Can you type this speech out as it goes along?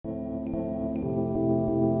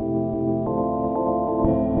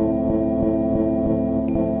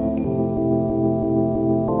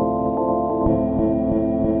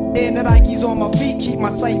Nikes on my feet keep my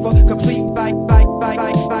cipher complete. Bike.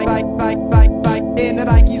 And the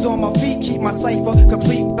Nikes on my feet keep my cipher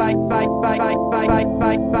complete. Bike.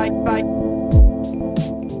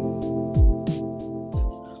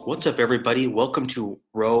 What's up, everybody? Welcome to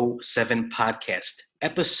Row 7 Podcast,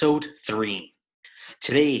 Episode 3.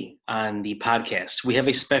 Today on the podcast, we have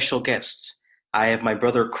a special guest. I have my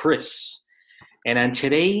brother, Chris. And on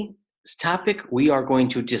today's topic, we are going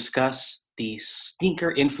to discuss the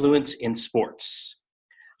sneaker influence in sports.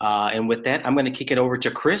 And with that, I'm going to kick it over to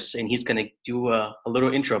Chris, and he's going to do a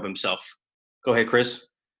little intro of himself. Go ahead, Chris.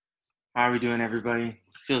 How are we doing, everybody?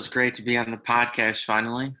 Feels great to be on the podcast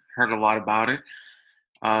finally. Heard a lot about it.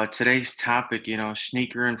 Today's topic,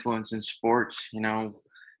 sneaker influence in sports, I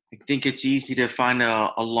think it's easy to find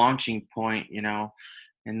a launching point,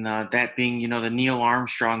 and that being, the Neil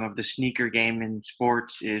Armstrong of the sneaker game in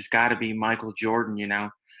sports is got to be Michael Jordan,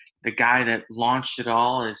 the guy that launched it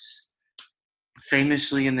all is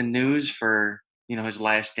famously in the news for, his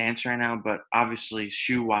last dance right now, but obviously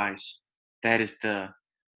shoe-wise, that is the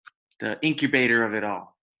incubator of it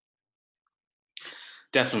all.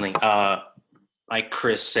 Definitely. Like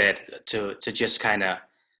Chris said, to just kind of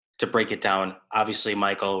to break it down, obviously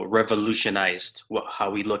Michael revolutionized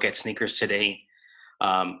how we look at sneakers today.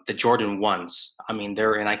 The Jordan 1s, I mean,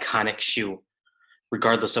 they're an iconic shoe,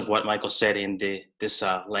 regardless of what Michael said in this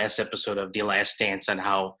last episode of The Last Dance on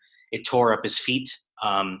how it tore up his feet.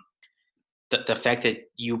 The fact that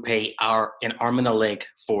you pay an arm and a leg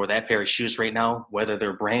for that pair of shoes right now, whether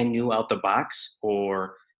they're brand new out the box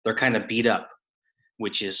or they're kind of beat up,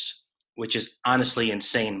 which is honestly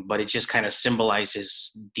insane, but it just kind of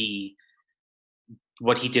symbolizes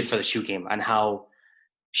what he did for the shoe game, and how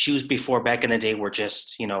shoes before back in the day were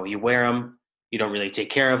just, you wear them, you don't really take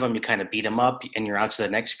care of them, you kind of beat them up and you're on to the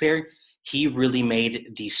next pair. He really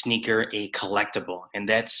made the sneaker a collectible, and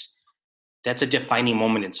that's a defining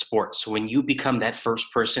moment in sports. When you become that first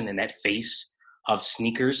person in that face of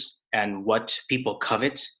sneakers and what people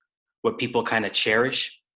covet, what people kind of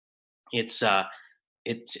cherish, it's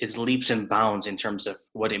leaps and bounds in terms of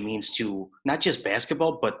what it means to not just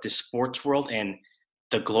basketball, but the sports world and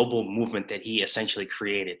the global movement that he essentially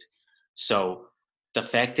created. So the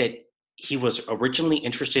fact that he was originally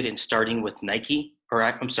interested in starting with Nike,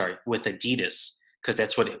 with Adidas, because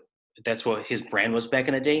that's what his brand was back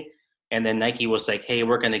in the day. And then Nike was like, hey,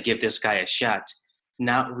 we're going to give this guy a shot,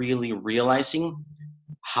 not really realizing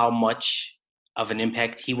how much of an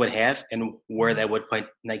impact he would have and where that would put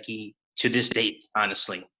Nike to this date,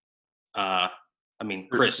 honestly.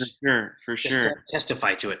 Chris, for sure,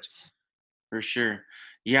 testify to it. For sure.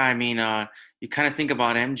 Yeah, you kind of think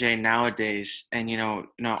about MJ nowadays, and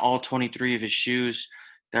all 23 of his shoes,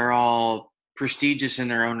 they're all prestigious in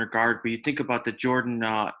their own regard. But you think about the Jordan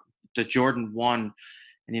 1,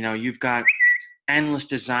 and you've got endless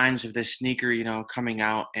designs of this sneaker, coming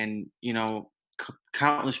out, and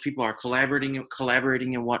countless people are collaborating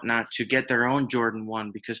and whatnot to get their own Jordan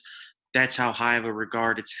 1, because that's how high of a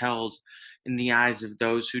regard it's held in the eyes of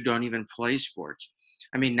those who don't even play sports.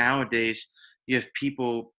 Nowadays, you have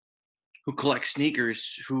people who collect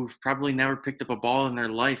sneakers who've probably never picked up a ball in their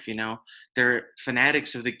life, They're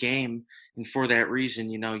fanatics of the game, and for that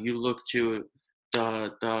reason, you look to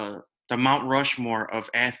the Mount Rushmore of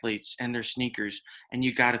athletes and their sneakers, and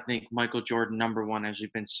you got to think Michael Jordan number 1, as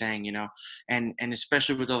we've been saying, and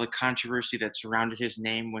especially with all the controversy that surrounded his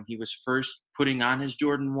name when he was first putting on his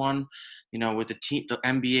Jordan 1, with the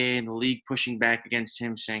NBA and the league pushing back against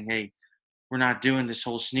him, saying, hey, we're not doing this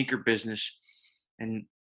whole sneaker business. And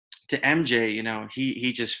to MJ,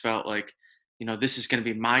 he just felt like, this is going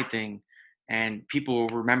to be my thing, and people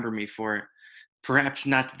will remember me for it. Perhaps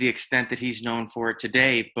not to the extent that he's known for it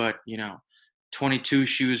today, but, 22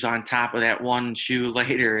 shoes on top of that one shoe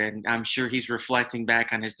later, and I'm sure he's reflecting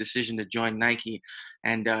back on his decision to join Nike,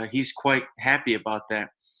 and he's quite happy about that.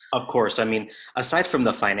 Of course. Aside from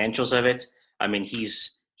the financials of it,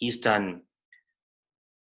 he's done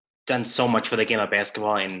so much for the game of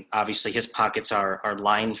basketball, and obviously his pockets are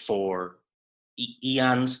lined for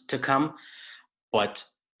eons to come. But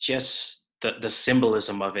just the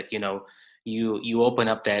symbolism of it, you open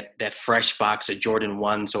up that fresh box of Jordan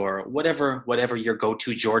 1s or whatever your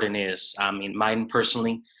go-to Jordan is. Mine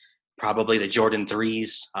personally, probably the Jordan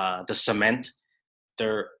 3s, the cement.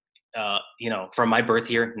 They're from my birth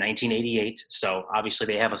year, 1988. So obviously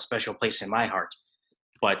they have a special place in my heart.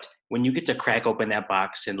 But when you get to crack open that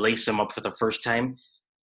box and lace them up for the first time,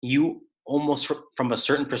 you almost, from a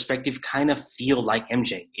certain perspective, kind of feel like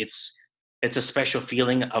MJ. It's a special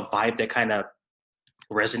feeling, a vibe that kind of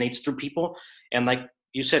resonates through people. And like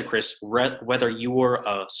you said, Chris, whether you were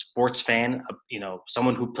a sports fan,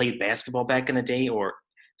 someone who played basketball back in the day or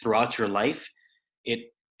throughout your life,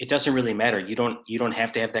 it doesn't really matter. You don't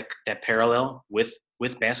have to have that parallel with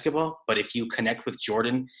basketball. But if you connect with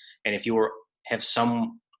Jordan, and if have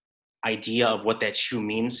some idea of what that shoe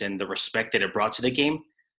means and the respect that it brought to the game,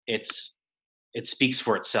 it speaks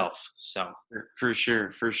for itself. So For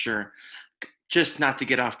sure, for sure. Just not to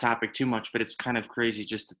get off topic too much, but it's kind of crazy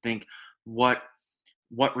just to think what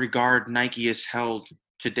regard Nike is held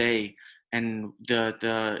today, and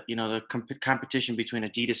the competition between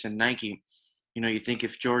Adidas and Nike. You think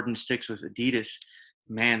if Jordan sticks with Adidas,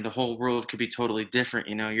 man, the whole world could be totally different.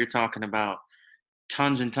 You're talking about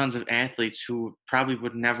tons and tons of athletes who probably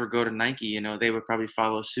would never go to Nike. They would probably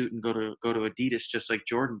follow suit and go to Adidas just like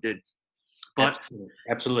Jordan did. But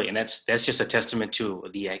absolutely, and that's just a testament to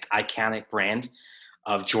the iconic brand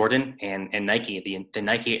of Jordan and Nike, the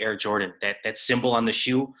Nike Air Jordan. That symbol on the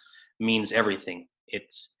shoe means everything.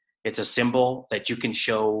 It's a symbol that you can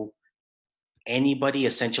show anybody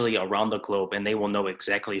essentially around the globe, and they will know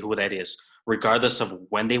exactly who that is, regardless of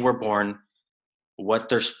when they were born, what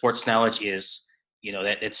their sports knowledge is.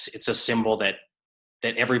 That it's a symbol that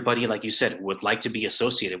everybody, like you said, would like to be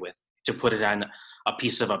associated with. To put it on a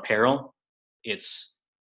piece of apparel, it's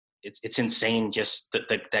insane, just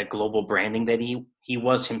that global branding that he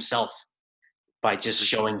was himself, by just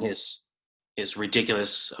showing his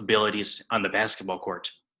ridiculous abilities on the basketball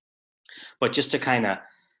court. But just to kind of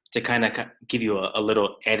give you a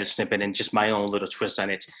little added snippet and just my own little twist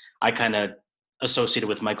on it, I kind of associated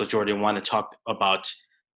with Michael Jordan, want to talk about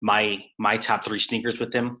my top 3 sneakers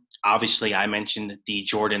with him. Obviously, I mentioned the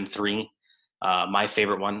Jordan 3, my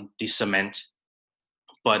favorite one, the cement.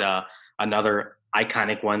 But another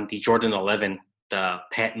iconic one, the Jordan 11, the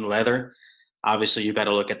patent leather. Obviously, you got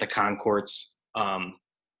to look at the Concords.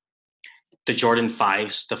 The Jordan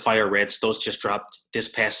 5s, the Fire Reds, those just dropped this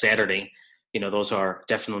past Saturday. Those are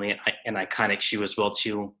definitely an iconic shoe as well,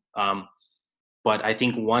 too. But I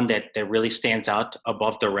think one that really stands out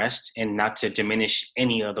above the rest, and not to diminish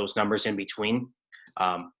any of those numbers in between,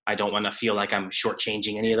 I don't want to feel like I'm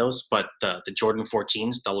shortchanging any of those, but the Jordan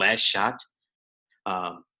 14s, the last shot,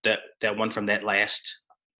 that one from that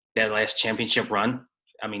last championship run.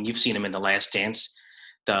 I mean, you've seen him in The Last Dance,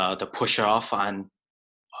 the push off on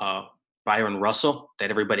Byron Russell that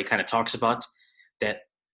everybody kind of talks about,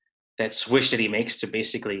 that swish that he makes to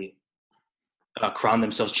basically crown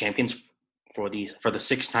themselves champions for the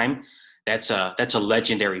 6th time. That's a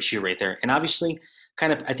legendary shoe right there. And obviously,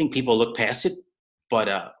 kind of, I think people look past it, but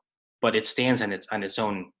it stands on its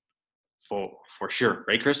own for sure,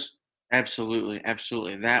 right, Chris? absolutely,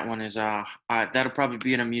 absolutely. That one is that'll probably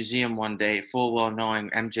be in a museum one day, full well knowing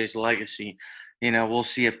MJ's legacy. We'll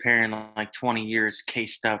see a pair in like 20 years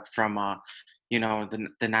cased up from the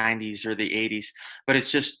 90s or the 80s. But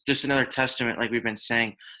it's just another testament, like we've been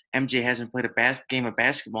saying. MJ hasn't played a game of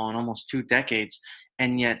basketball in almost 2 decades,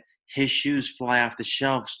 and yet his shoes fly off the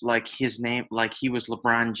shelves like he was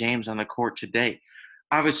LeBron James on the court today.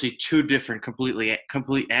 Obviously, two different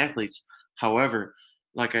complete athletes. However,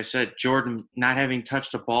 like I said, Jordan not having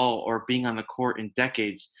touched a ball or being on the court in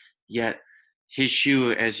decades, yet his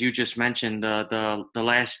shoe, as you just mentioned, the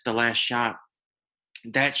last shot,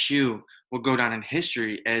 that shoe will go down in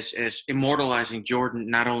history as immortalizing Jordan,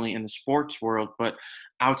 not only in the sports world but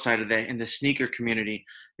outside of that, in the sneaker community.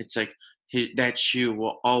 It's like that shoe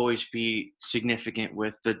will always be significant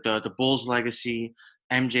with the Bulls legacy,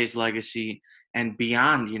 MJ's legacy, and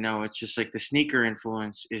beyond. It's just like the sneaker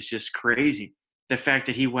influence is just crazy. The fact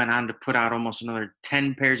that he went on to put out almost another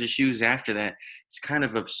 10 pairs of shoes after that, it's kind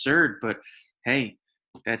of absurd, but hey,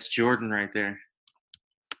 that's Jordan right there.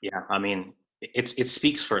 Yeah, I mean, it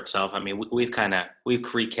speaks for itself. I mean, we've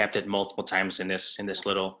recapped it multiple times in this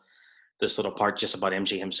little part just about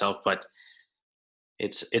MJ himself, but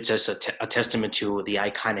it's just a testament to the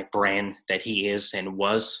iconic brand that he is and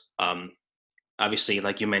was. Obviously,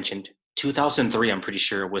 like you mentioned, 2003, I'm pretty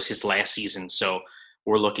sure, was his last season. So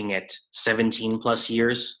we're looking at 17 plus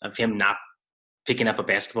years of him not picking up a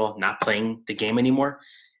basketball, not playing the game anymore,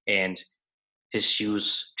 and his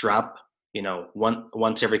shoes drop,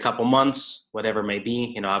 once every couple months, whatever it may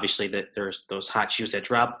be. Obviously there's those hot shoes that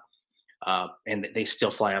drop, and they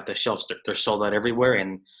still fly off the shelves. They're sold out everywhere.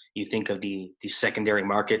 And you think of the secondary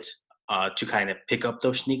market to kind of pick up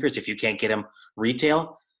those sneakers. If you can't get them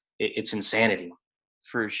retail, it's insanity.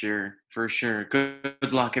 For sure, for sure.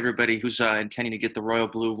 Good luck, everybody who's intending to get the royal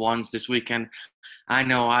blue ones this weekend. I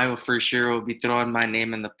know I will for sure will be throwing my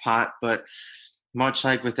name in the pot, but much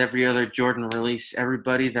like with every other Jordan release,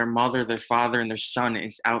 everybody, their mother, their father, and their son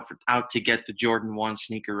is out to get the Jordan 1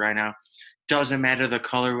 sneaker right now. Doesn't matter the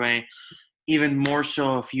colorway. Even more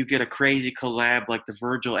so if you get a crazy collab like the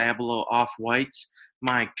Virgil Abloh off-whites.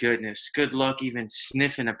 My goodness, good luck even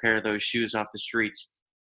sniffing a pair of those shoes off the streets.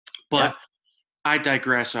 Yeah. But I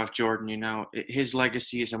digress off Jordan. His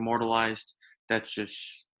legacy is immortalized. That's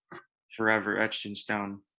just forever etched in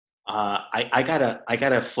stone. I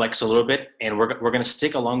gotta flex a little bit, and we're gonna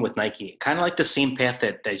stick along with Nike, kind of like the same path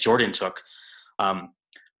that Jordan took. Um,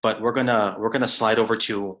 but we're gonna slide over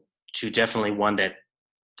to definitely one that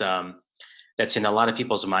um, that's in a lot of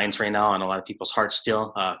people's minds right now and a lot of people's hearts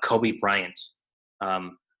still. Kobe Bryant,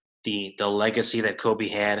 um, the legacy that Kobe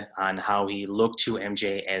had on how he looked to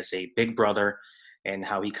MJ as a big brother, and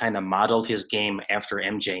how he kind of modeled his game after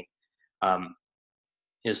MJ. Um,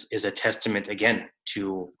 is a testament again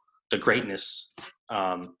to the greatness.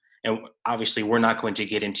 And obviously, we're not going to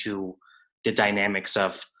get into the dynamics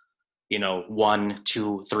of 1,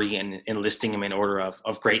 2, 3, and listing them in order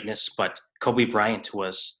of greatness. But Kobe Bryant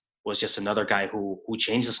was just another guy who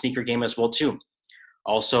changed the sneaker game as well too.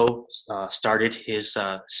 Also started his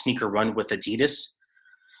sneaker run with Adidas.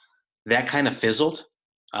 That kind of fizzled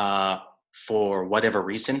for whatever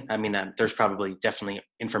reason. I mean, there's probably definitely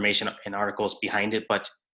information and articles behind it, but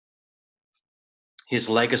his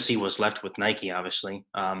legacy was left with Nike. Obviously,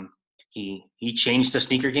 he changed the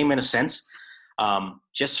sneaker game in a sense,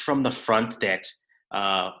 just from the front. That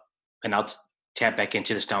and I'll tap back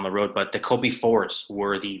into this down the road, but the Kobe fours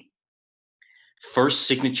were the first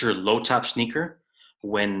signature low top sneaker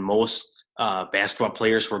when most basketball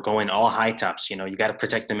players were going all high tops. You got to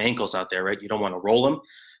protect them ankles out there, right? You don't want to roll them,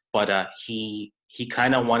 but he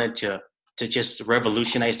kind of wanted to just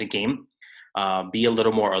revolutionize the game, be a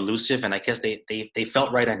little more elusive, and I guess they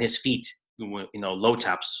felt right on his feet. Low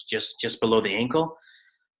tops, just below the ankle.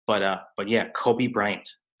 But yeah, Kobe Bryant.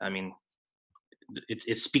 I mean,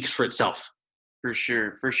 it speaks for itself. For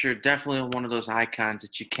sure. Definitely one of those icons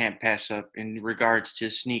that you can't pass up in regards to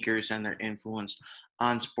sneakers and their influence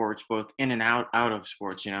on sports, both in and out of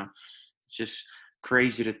sports. It's just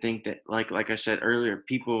crazy to think that, like I said earlier,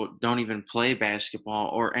 people don't even play basketball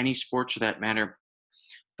or any sports for that matter.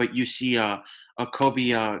 But you see a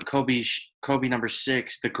Kobe number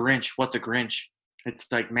 6, the Grinch. What the Grinch? It's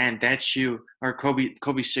like, man, that shoe, or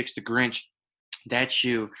Kobe 6, the Grinch. That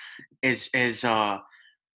shoe is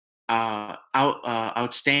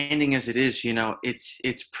outstanding as it is.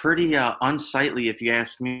 It's pretty unsightly if you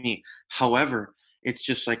ask me. However, it's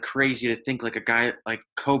just like crazy to think like a guy like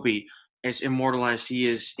Kobe, as immortalized he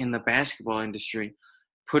is in the basketball industry,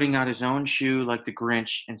 putting out his own shoe like the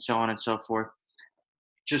Grinch and so on and so forth,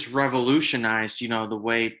 just revolutionized, the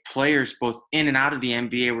way players both in and out of the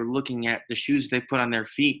NBA were looking at the shoes they put on their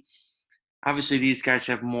feet. Obviously, these guys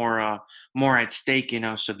have more at stake,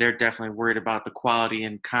 so they're definitely worried about the quality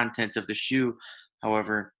and content of the shoe.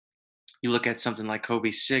 However, you look at something like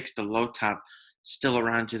Kobe 6, the low top, still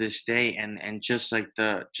around to this day, and just like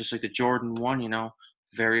the Jordan 1,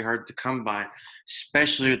 very hard to come by,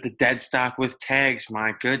 especially with the dead stock with tags.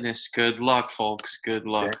 My goodness, good luck, folks. Good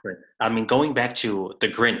luck. Exactly. I mean, going back to the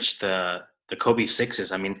Grinch, the Kobe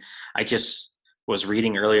sixes. I mean, I just was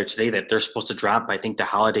reading earlier today that they're supposed to drop, I think, the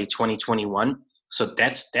holiday 2021. So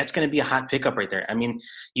that's going to be a hot pickup right there. I mean,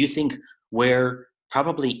 you think we're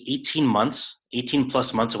probably 18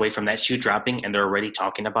 plus months away from that shoe dropping, and they're already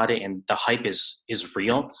talking about it, and the hype is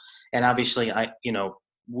real. And obviously,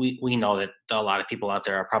 we know that a lot of people out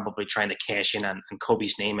there are probably trying to cash in on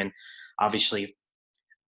Kobe's name, and obviously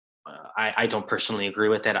I don't personally agree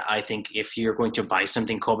with that. I think if you're going to buy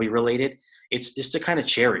something Kobe related, it's to kind of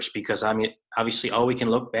cherish, because I mean, obviously all we can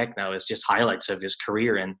look back now is just highlights of his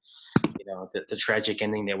career, and the tragic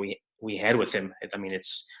ending that we had with him. I mean,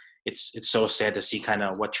 it's so sad to see kind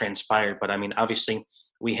of what transpired, but I mean, obviously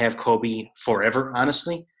we have Kobe forever,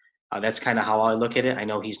 honestly. That's kind of how I look at it. I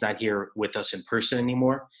know he's not here with us in person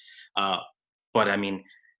anymore, but I mean,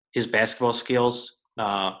 his basketball skills,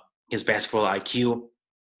 his basketball IQ,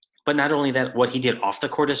 but not only that, what he did off the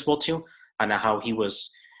court as well too, and how he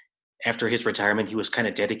was, after his retirement, he was kind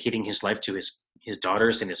of dedicating his life to his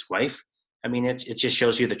daughters and his wife. I mean, it just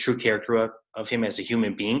shows you the true character of him as a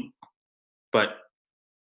human being. But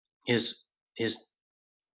his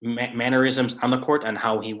mannerisms on the court, and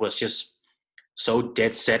how he was just so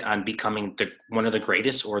dead set on becoming one of the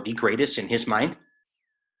greatest, or the greatest in his mind,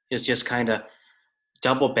 is just kind of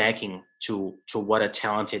double backing to what a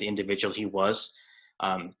talented individual he was,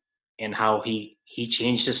 and how he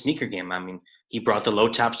changed the sneaker game. I mean, he brought the low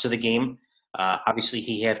tops to the game. Obviously,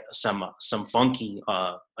 he had some funky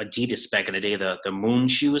Adidas back in the day, the moon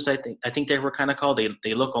shoes. I think they were kind of called.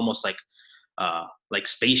 They look almost like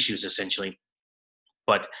space shoes essentially.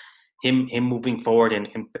 But him moving forward and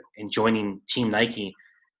joining Team Nike,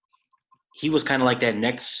 he was kind of like that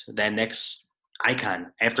next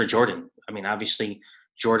icon after Jordan. I mean, obviously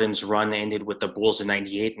Jordan's run ended with the Bulls in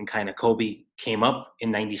 '98, and kind of Kobe came up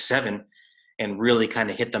in '97 and really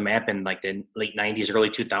kind of hit the map in like the late '90s, early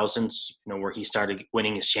 2000s. You know, where he started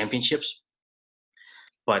winning his championships.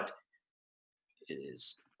 But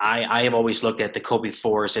I have always looked at the Kobe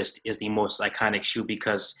fours as the most iconic shoe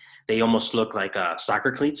because they almost look like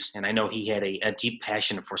soccer cleats. And I know he had a deep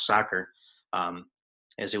passion for soccer,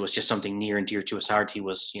 as it was just something near and dear to his heart. He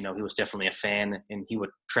was definitely a fan, and he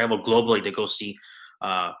would travel globally to go see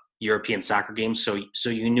European soccer games. So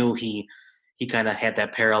you knew he kind of had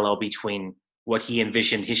that parallel between what he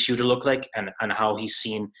envisioned his shoe to look like and how he's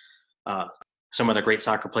seen uh, some of the great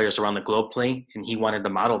soccer players around the globe play, and he wanted to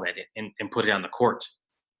model that and put it on the court.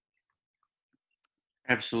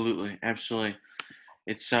 Absolutely, absolutely.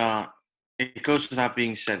 It's it goes without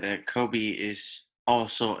being said that Kobe is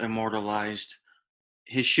also immortalized.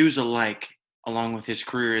 His shoes alike, along with his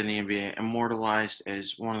career in the NBA, immortalized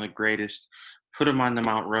as one of the greatest. Put him on the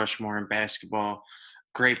Mount Rushmore in basketball.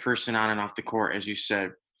 Great person on and off the court, as you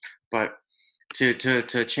said. But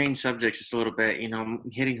to change subjects just a little bit,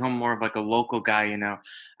 hitting home more of like a local guy.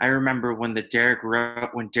 I remember when Derrick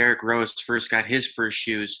Rose first got his first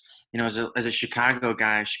shoes. As a Chicago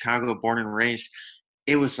guy, Chicago born and raised,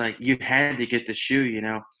 it was like you had to get the shoe.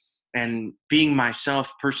 And being myself,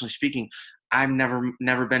 personally speaking, I've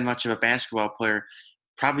never been much of a basketball player.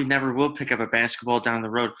 Probably never will pick up a basketball down the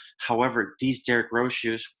road. However, these Derrick Rose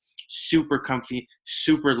shoes, super comfy,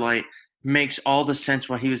 super light, makes all the sense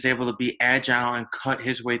why he was able to be agile and cut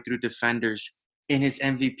his way through defenders in his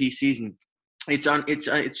MVP season.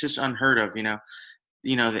 It's just unheard of. The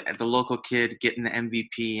local kid getting the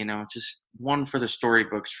MVP. Just one for the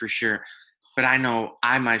storybooks for sure. But I know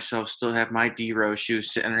I myself still have my D Rose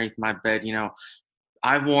shoes sitting underneath my bed.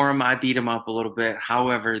 I wore them. I beat them up a little bit.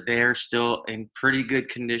 However, they're still in pretty good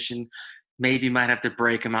condition. Maybe might have to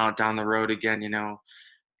break them out down the road again.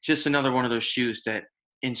 Just another one of those shoes that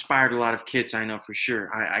inspired a lot of kids. I know for sure.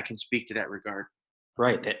 I can speak to that regard.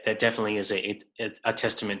 Right. That definitely is a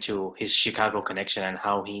testament to his Chicago connection and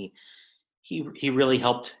how he really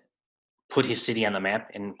helped put his city on the map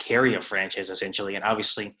and carry a franchise essentially. And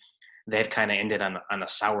obviously, that kind of ended on a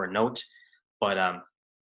sour note. But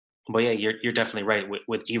yeah, you're definitely right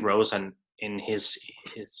with D Rose and in his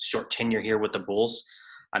short tenure here with the Bulls,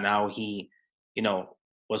 and now he,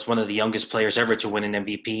 was one of the youngest players ever to win an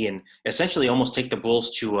MVP and essentially almost take the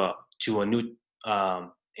Bulls to a new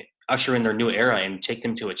usher in their new era and take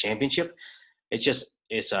them to a championship. It just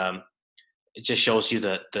shows you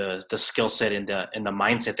the skill set and the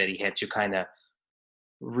mindset that he had to kind of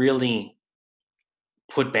really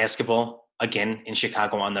put basketball again in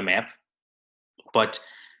Chicago on the map, but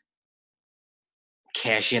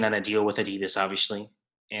cash in on a deal with Adidas, obviously.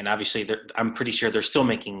 And obviously, I'm pretty sure they're still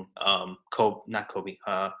making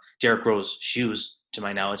Derrick Rose shoes, to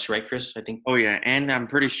my knowledge, right, Chris? I think. Oh yeah, and I'm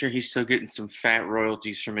pretty sure he's still getting some fat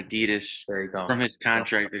royalties from Adidas There you go. from his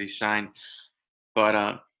contract that he signed.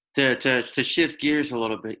 But to shift gears a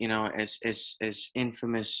little bit, as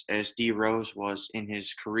infamous as D Rose was in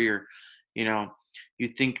his career, you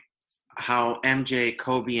think how MJ,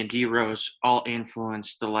 Kobe, and D Rose all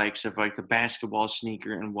influenced the likes of like the basketball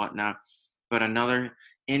sneaker and whatnot. But another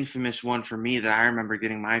infamous one for me that I remember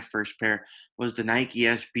getting my first pair was the Nike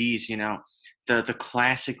SBs. The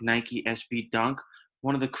classic Nike SB Dunk,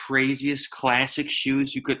 one of the craziest classic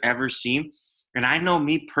shoes you could ever see. And I know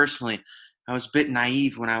me personally, I was a bit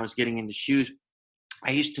naive when I was getting into shoes.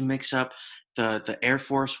 I used to mix up the Air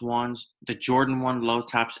Force Ones, the Jordan 1 low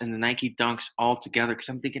tops, and the Nike Dunks all together because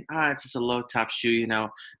I'm thinking, it's just a low top shoe,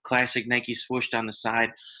 classic Nike swoosh down the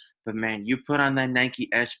side. But man, you put on that Nike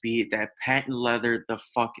SB, that patent leather,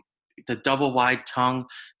 the double wide tongue,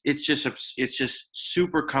 it's just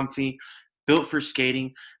super comfy, built for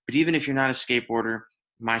skating. But even if you're not a skateboarder,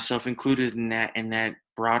 myself included in that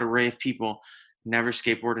broad array of people, never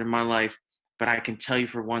skateboarded in my life. But I can tell you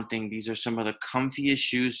for one thing, these are some of the comfiest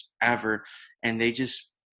shoes ever. And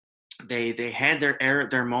they had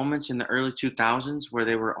their moments in the early 2000s where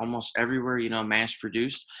they were almost everywhere, mass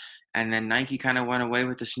produced. And then Nike kind of went away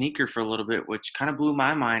with the sneaker for a little bit, which kind of blew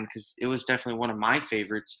my mind because it was definitely one of my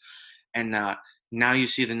favorites. And now you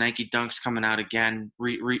see the Nike Dunks coming out again,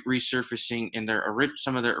 resurfacing in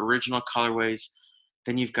some of their original colorways.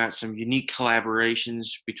 Then you've got some unique collaborations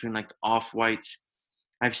between like the Off-Whites.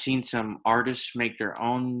 I've seen some artists make their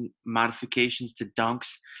own modifications to Dunks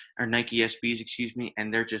or Nike SBs, excuse me,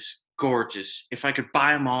 and they're just gorgeous. If I could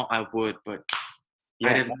buy them all, I would, but Yeah,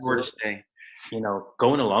 I didn't know where to stay.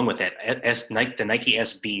 Going along with that, the Nike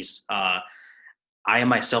SBs. I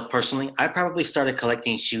myself personally, I probably started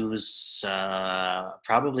collecting shoes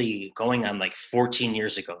probably going on like 14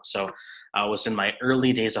 years ago. So I was in my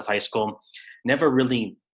early days of high school. Never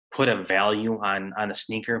really put a value on a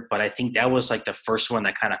sneaker, but I think that was like the first one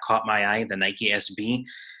that kind of caught my eye, the Nike SB,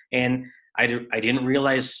 and I didn't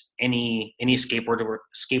realize any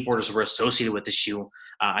skateboarders were associated with the shoe.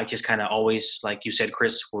 I just kind of always, like you said,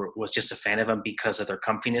 Chris, was just a fan of them because of their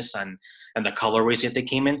comfiness and the colorways that they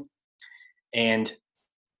came in. And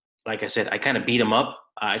like I said, I kind of beat them up.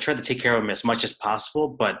 I tried to take care of them as much as possible,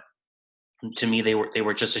 but to me, they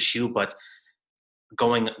were just a shoe. But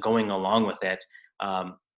going along with that,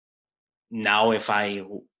 um, now if I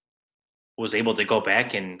was able to go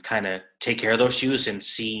back and kind of take care of those shoes and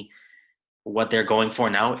see what they're going for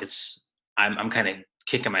now, I'm kind of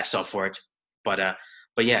kicking myself for it. But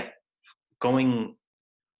yeah, going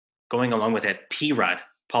going along with that, P Rod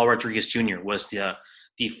Paul Rodriguez Jr. was the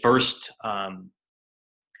first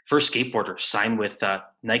skateboarder signed with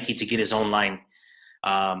Nike to get his own line.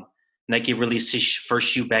 Um, Nike released his first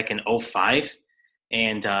shoe back in '05,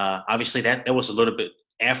 and obviously that was a little bit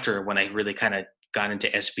after when I really kind of got into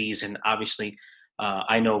SBs. And obviously,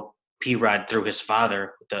 I know P Rod through his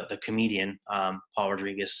father, the comedian Paul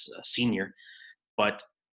Rodriguez Sr., but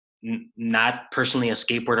not personally a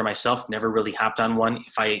skateboarder myself. Never really hopped on one.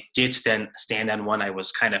 If I did stand on one, I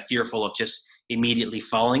was kind of fearful of just immediately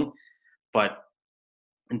falling. But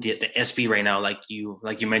the SB right now, like you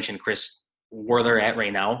mentioned, Chris, where they're at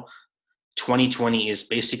right now, 2020 is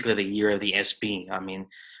basically the year of the SB. I mean,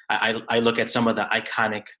 I look at some of the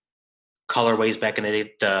iconic colorways back in the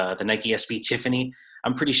day, the Nike SB Tiffany.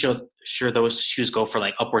 I'm pretty sure those shoes go for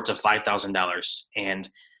like upwards of $5,000, and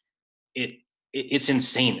it it's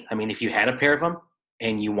insane. I mean, if you had a pair of them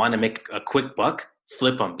and you want to make a quick buck,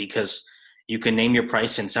 flip them, because you can name your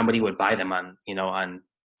price and somebody would buy them on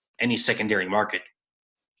any secondary market.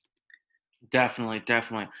 Definitely,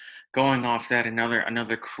 definitely. Going off that,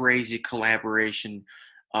 another crazy collaboration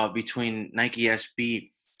between Nike SB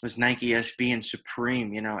was Nike SB and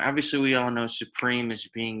Supreme. Obviously we all know Supreme as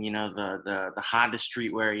being the hottest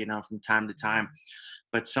streetwear from time to time,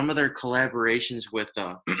 but some of their collaborations with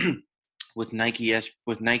with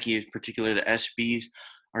Nike, particularly the SBs,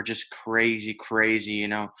 are just crazy, crazy.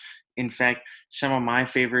 In fact, some of my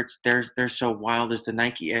favorites, they're so wild, as the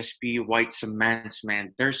Nike SB white cements.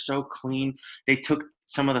 Man, they're so clean. They took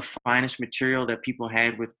some of the finest material that people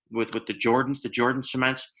had with the Jordan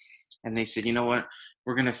cements, and they said, you know what,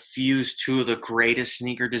 we're gonna fuse two of the greatest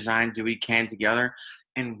sneaker designs that we can together,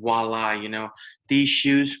 and voila, these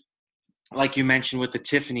shoes, like you mentioned with the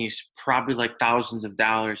Tiffany's, probably like thousands of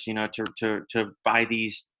dollars, to buy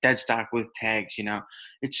these dead stock with tags.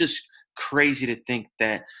 It's just crazy to think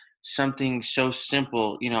that something so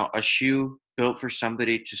simple, a shoe built for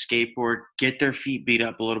somebody to skateboard, get their feet beat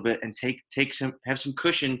up a little bit, and have some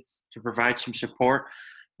cushion to provide some support.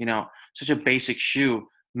 Such a basic shoe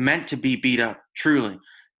meant to be beat up, truly.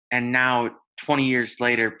 And now, 20 years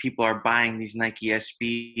later, people are buying these Nike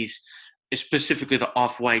SBs, specifically the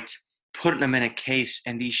off whites, putting them in a case,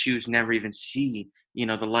 and these shoes never even see the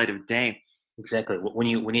light of day. Exactly. When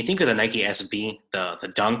you think of the Nike SB,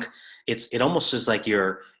 the Dunk, it almost is like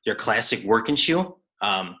your classic working shoe.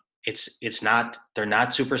 It's not, they're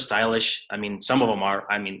not super stylish. I mean, some of them are.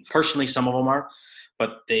 I mean, personally, some of them are,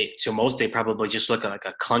 but to most they probably just look like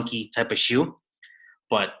a clunky type of shoe.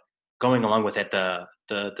 But going along with it,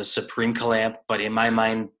 the Supreme collab. But in my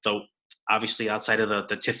mind, though, obviously outside of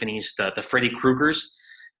the Tiffany's, the Freddy Kruegers,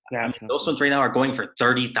 I mean, those Definitely. ones right now are going for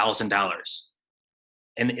 $30,000,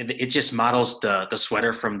 and it just models the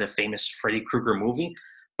sweater from the famous Freddy Krueger movie.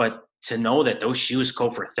 But to know that those shoes go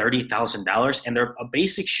for $30,000 and they're a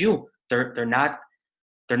basic shoe, they're not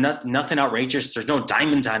nothing outrageous. There's no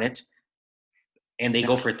diamonds on it, and they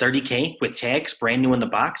go for 30K with tags, brand new in the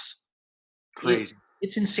box. It Crazy.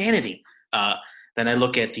 it's insanity. Uh, then I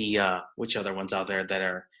look at the which other ones out there that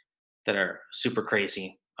are super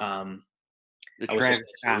crazy. The I was just Travis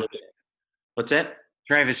actually looking Scotts. at what's that?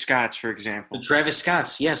 Travis Scotts, for The example. Travis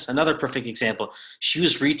Scotts, yes, another perfect example.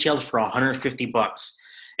 Shoes retailed for $150,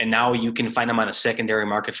 and now you can find them on a secondary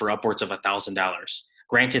market for upwards of $1,000.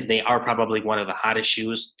 Granted, they are probably one of the hottest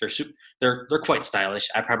shoes. They're quite stylish.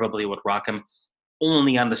 I probably would rock them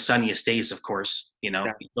only on the sunniest days, of course.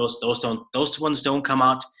 Those ones don't come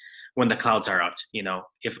out when the clouds are out.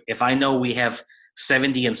 If I know we have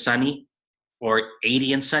 70 and sunny or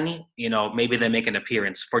 80 and sunny, maybe they make an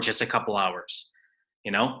appearance for just a couple hours.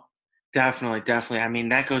 You know. Definitely, definitely. I mean,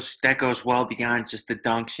 that goes well beyond just the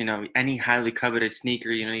dunks. Any highly coveted sneaker,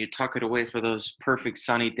 you tuck it away for those perfect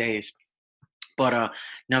sunny days. But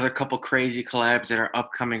another couple crazy collabs that are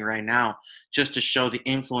upcoming right now, just to show the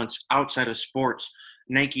influence outside of sports.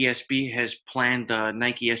 Nike SB has planned the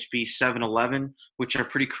Nike SB 711, which are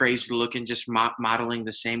pretty crazy looking, just modeling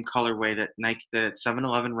the same colorway that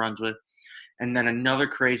 711 runs with. And then another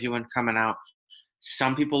crazy one coming out.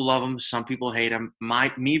 Some people love them, some people hate them.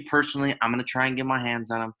 Me personally, I'm gonna try and get my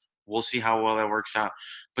hands on them. We'll see how well that works out.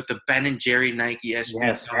 But the Ben and Jerry Nike SB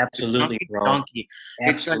Yes, Dunk, the absolutely, Chunky bro. Donkey,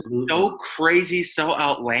 it's like Absolutely. so crazy, so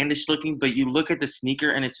outlandish looking. But you look at the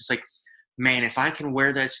sneaker, and it's just like, man, if I can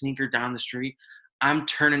wear that sneaker down the street, I'm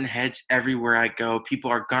turning heads everywhere I go.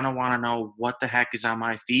 People are gonna want to know what the heck is on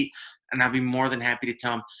my feet, and I'll be more than happy to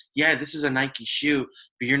tell them, yeah, this is a Nike shoe,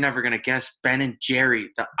 but you're never gonna guess. Ben and Jerry,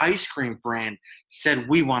 the ice cream brand, said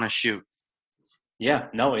we want to shoot. Yeah,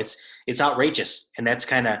 no, it's outrageous, and that's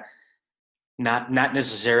kind of not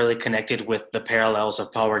necessarily connected with the parallels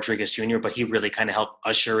of Paul Rodriguez Jr., but he really kind of helped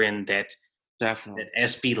usher in that Definitely.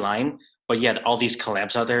 SB line. But yeah, all these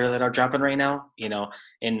collabs out there that are dropping right now,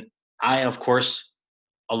 and I, of course,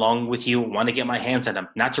 along with you, want to get my hands on them,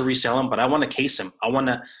 not to resell them, but I want to case them. I want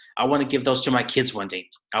to give those to my kids one day.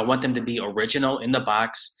 I want them to be original in the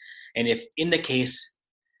box. And if in the case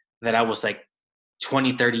that I was like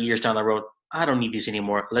 20, 30 years down the road, I don't need these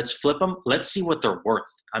anymore. Let's flip them. Let's see what they're worth.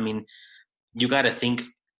 I mean, you got to think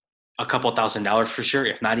a couple $1,000s for sure,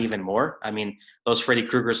 if not even more. I mean, those Freddy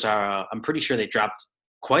Kruegers are, I'm pretty sure they dropped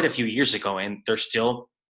quite a few years ago, and they're still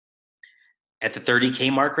at the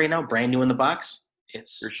 30K mark right now, brand new in the box.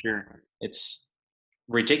 For sure. It's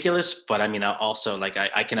ridiculous, but I mean, also like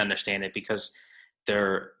I can understand it because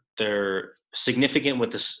they're significant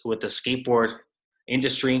with the skateboard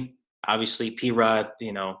industry. Obviously, P Rod,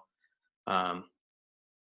 um,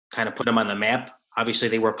 kind of put them on the map. Obviously,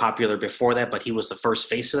 they were popular before that, but he was the first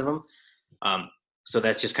face of them. Um, so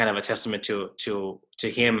that's just kind of a testament to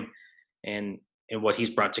him and and what he's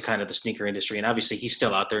brought to kind of the sneaker industry. And obviously, he's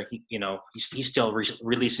still out there. He's still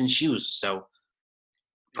releasing shoes. So Yeah.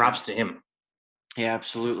 props to him. Yeah,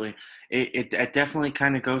 absolutely. It definitely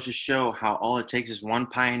kind of goes to show how all it takes is one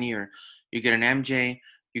pioneer. You get an MJ,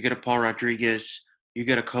 you get a Paul Rodriguez, you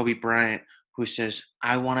get a Kobe Bryant who says,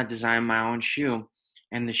 I want to design my own shoe.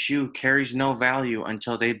 And the shoe carries no value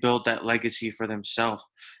until they build that legacy for themselves.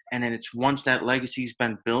 And then it's once that legacy's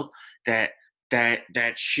been built that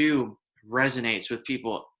that shoe resonates with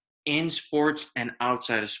people in sports and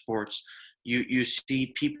outside of sports. You see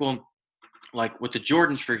people like with the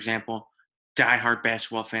Jordans, for example, diehard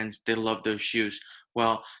basketball fans, they love those shoes.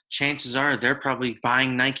 Well, chances are they're probably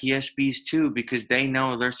buying Nike SBs too because they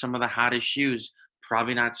know they're some of the hottest shoes.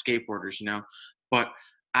 Probably not skateboarders, But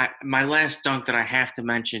my last dunk that I have to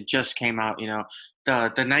mention just came out.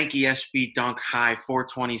 The Nike SB Dunk High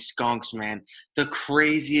 420 Skunks, man, the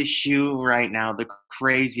craziest shoe right now, the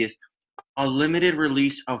craziest. A limited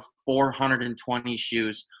release of 420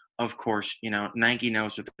 shoes. Of course, Nike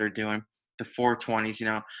knows what they're doing. The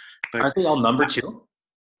 420s, but Aren't they all number two?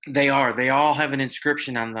 they are. They all have an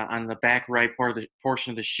inscription on the back right part of the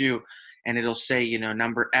portion of the shoe, and it'll say,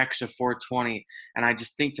 number X of 420. And I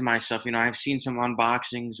just think to myself, I've seen some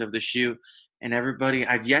unboxings of the shoe, and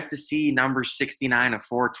I've yet to see number 69 of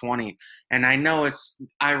 420. And I know it's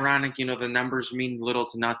ironic, the numbers mean little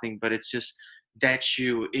to nothing, but it's just that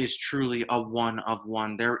shoe is truly a one of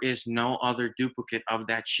one. There is no other duplicate of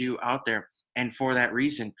that shoe out there, and for that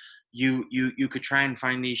reason you could try and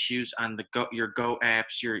find these shoes on your Go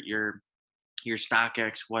apps, your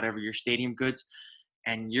StockX, whatever, your Stadium Goods,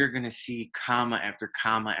 and you're gonna see comma after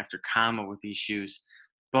comma after comma with these shoes.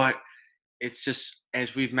 But it's just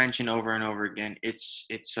as we've mentioned over and over again, it's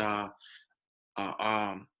a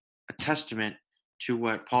testament to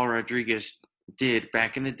what Paul Rodriguez did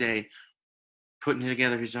back in the day, putting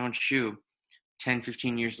together his own shoe. 10,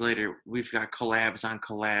 15 years later, we've got collabs on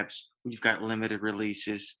collabs. We've got limited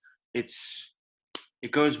releases.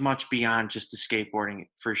 It goes much beyond just the skateboarding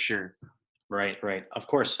for sure. Right, right. Of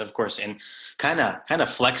course, and kind of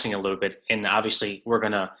flexing a little bit. And obviously, we're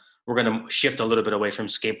gonna shift a little bit away from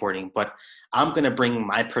skateboarding, but I'm gonna bring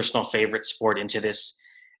my personal favorite sport into this,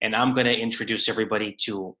 and I'm gonna introduce everybody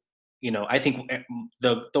to, I think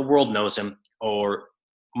the world knows him, or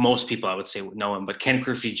most people I would say know him, but Ken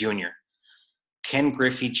Griffey Jr. Ken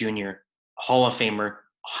Griffey Jr., Hall of Famer,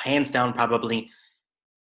 hands down, probably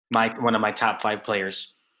my one of my top five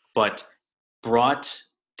players, but brought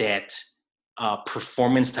that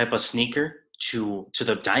performance type of sneaker to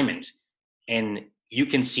the diamond. And you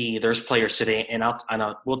can see there's players today, and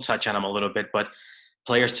we'll touch on them a little bit, but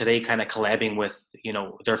players today kind of collabing with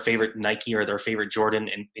their favorite Nike or their favorite Jordan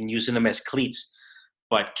and using them as cleats.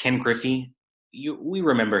 But Ken Griffey, we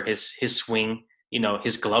remember his swing,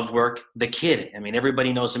 his glove work, the Kid. I mean,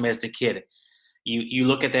 everybody knows him as the Kid. You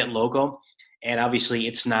look at that logo, and obviously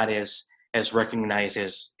it's not as recognized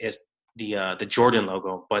as the Jordan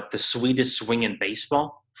logo, but the sweetest swing in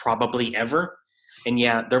baseball probably ever. And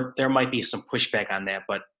yeah, there might be some pushback on that,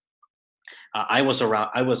 but I was around.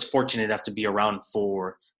 I was fortunate enough to be around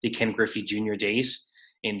for the Ken Griffey Jr. days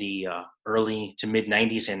in the early to mid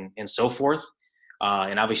 '90s and so forth.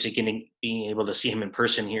 And obviously, being able to see him in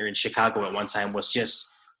person here in Chicago at one time was just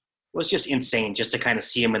insane. Just to kind of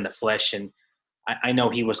see him in the flesh, and I know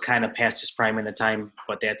he was kind of past his prime in the time,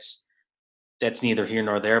 but that's neither here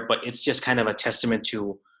nor there. But it's just kind of a testament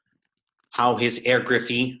to how his Air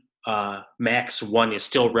Griffey Max 1 is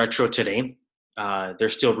still retro today. They're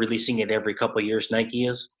still releasing it every couple of years, Nike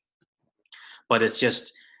is. But it's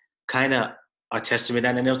just kind of a testament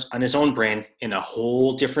on his own brand in a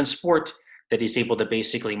whole different sport that he's able to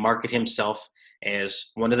basically market himself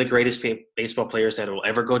as one of the greatest baseball players that will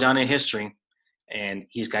ever go down in history. And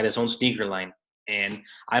he's got his own sneaker line. And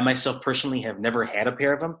I myself personally have never had a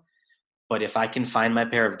pair of them. But if I can find my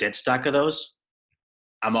pair of dead stock of those,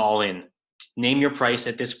 I'm all in. Name your price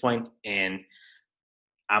at this point, and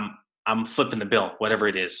I'm flipping the bill, whatever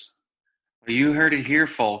it is. Well, you heard it here,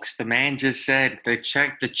 folks. The man just said the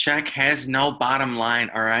check has no bottom line,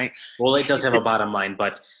 all right? Well, it does have a bottom line,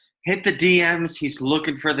 but Hit the DMs. He's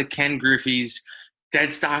looking for the Ken Griffey's,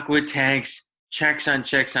 dead stock with tags, checks on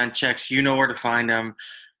checks on checks. You know where to find them.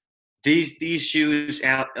 These shoes,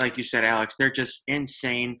 like you said, Alex, they're just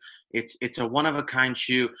insane. It's a one of a kind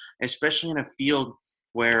shoe, especially in a field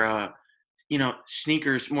where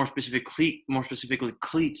sneakers, more specifically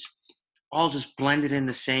cleats, all just blended in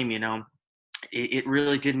the same. It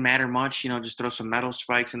really didn't matter much. Just throw some metal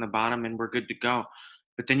spikes in the bottom and we're good to go.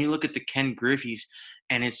 But then you look at the Ken Griffey's,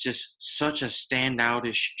 and it's just such a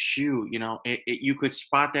standoutish shoe. You could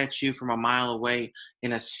spot that shoe from a mile away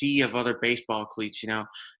in a sea of other baseball cleats. well,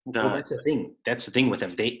 that's the thing. That's the thing with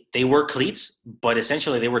them. They were cleats, but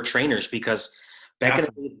essentially they were trainers because back in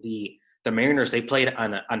the day, the Mariners, they played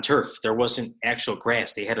on turf. There wasn't actual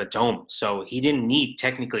grass. They had a dome, so he didn't need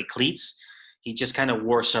technically cleats. He just kind of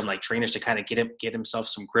wore some like trainers to kind of get himself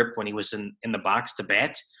some grip when he was in the box to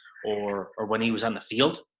bat or when he was on the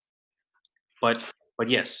field. But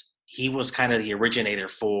yes, he was kind of the originator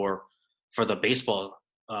for the baseball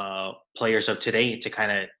players of today to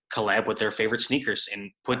kind of collab with their favorite sneakers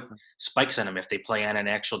and put spikes on them if they play on an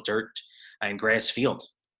actual dirt and grass field.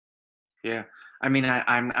 Yeah, I mean,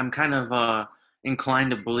 I'm kind of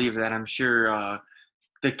inclined to believe that. I'm sure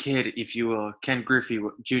the kid, if you will, Ken Griffey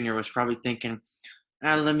Jr. was probably thinking,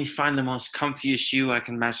 let me find the most comfiest shoe I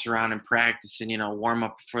can mess around and practice and warm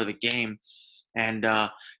up before the game. And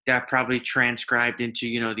that probably transcribed into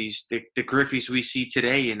the Griffies we see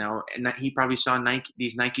today. And he probably saw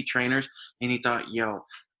these Nike trainers, and he thought, yo,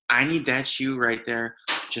 I need that shoe right there.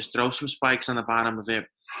 Just throw some spikes on the bottom of it,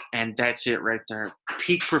 and that's it right there.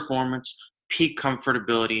 Peak performance, peak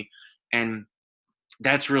comfortability, and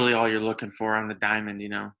that's really all you're looking for on the diamond.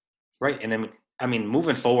 Right, and then I mean,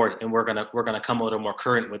 moving forward, and we're gonna come a little more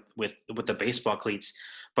current with the baseball cleats.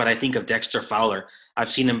 But I think of Dexter Fowler. I've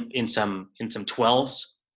seen him in some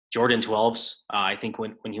 12s, Jordan 12s. I think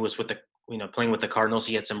when he was with the playing with the Cardinals,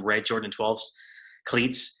 he had some red Jordan 12s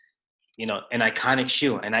cleats. An iconic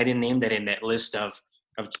shoe, and I didn't name that in that list of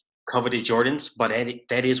coveted Jordans, but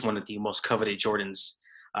that is one of the most coveted Jordans,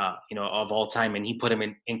 of all time. And he put him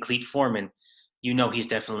in cleat form, and he's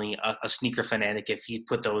definitely a sneaker fanatic if he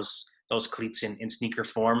put those cleats in sneaker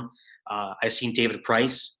form. I've seen David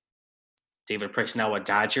Price now a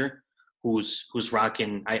Dodger, who's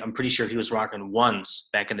rocking. I'm pretty sure he was rocking ones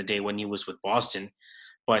back in the day when he was with Boston.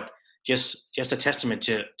 But just a testament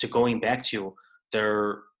to going back to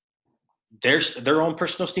their own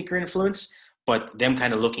personal sneaker influence, but them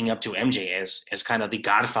kind of looking up to MJ as kind of the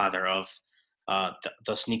godfather of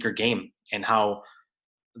the sneaker game, and how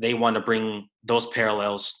they want to bring those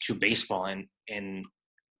parallels to baseball. And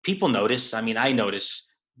people notice. I mean, I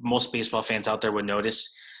notice. Most baseball fans out there would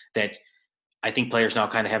notice that I think players now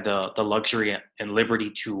kind of have the luxury and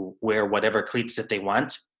liberty to wear whatever cleats that they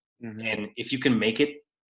want. Mm-hmm. And if you can make it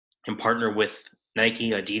and partner with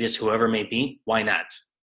Nike, Adidas, whoever it may be, why not?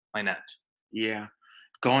 Why not? Yeah.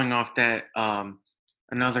 Going off that,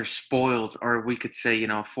 another spoiled, or we could say,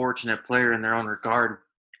 fortunate player in their own regard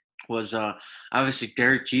was obviously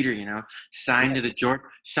Derek Jeter, signed to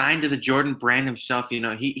the Jordan brand himself.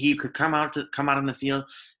 He could come out on the field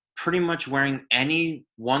pretty much wearing any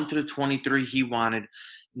 1 through 23 he wanted.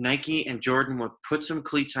 Nike and Jordan would put some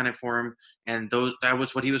cleats on it for him, and that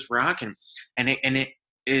was what he was rocking. And it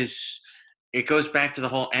is it goes back to the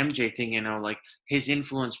whole MJ thing, like his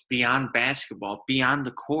influence beyond basketball, beyond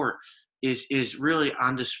the court is really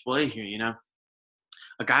on display here.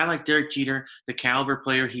 A guy like Derek Jeter, the caliber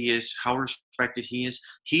player he is, how respected he is,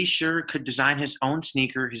 he sure could design his own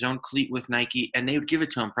sneaker, his own cleat with Nike, and they would give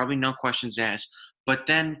it to him, probably no questions asked. But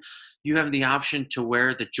then you have the option to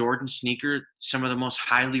wear the Jordan sneaker, some of the most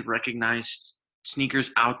highly recognized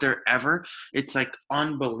sneakers out there ever. It's like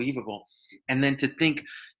unbelievable. And then to think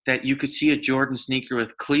that you could see a Jordan sneaker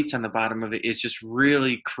with cleats on the bottom of it is just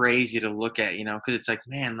really crazy to look at, because it's like,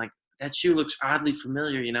 man, like that shoe looks oddly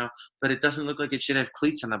familiar, but it doesn't look like it should have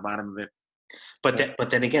cleats on the bottom of it. But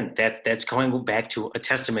then again, that's going back to a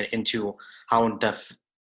testament into how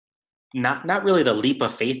not really the leap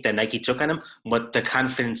of faith that Nike took on him, but the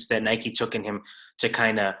confidence that Nike took in him to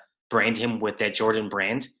kind of brand him with that Jordan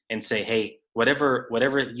brand and say, hey, whatever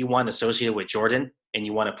you want associated with Jordan and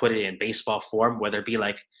you want to put it in baseball form, whether it be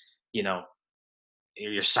like, your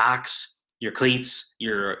socks, your cleats,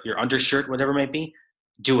 your undershirt, whatever it might be,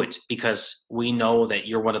 do it, because we know that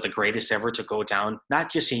you're one of the greatest ever to go down,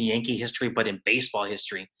 not just in Yankee history, but in baseball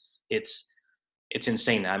history. It's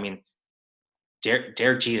insane. I mean, Derek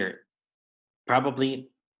Jeter,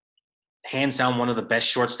 probably hands down one of the best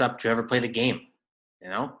shortstop to ever play the game.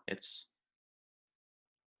 It's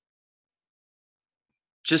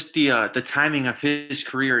just the timing of his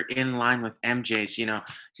career in line with MJ's.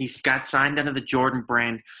 He's got signed under the Jordan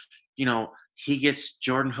brand.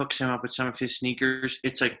 Jordan hooks him up with some of his sneakers.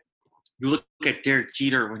 It's like, look at Derek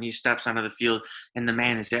Jeter when he steps onto the field, and the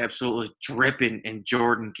man is absolutely dripping in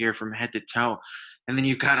Jordan gear from head to toe. And then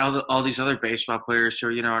you've got all these other baseball players who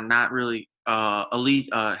are, not really elite,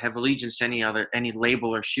 have allegiance to any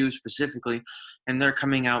label or shoe specifically, and they're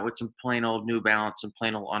coming out with some plain old New Balance and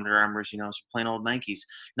plain old Under Armours, some plain old Nikes.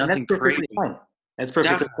 Nothing crazy. Fine. That's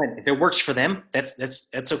perfectly fine. If it works for them, that's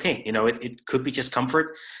okay. It could be just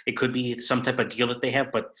comfort. It could be some type of deal that they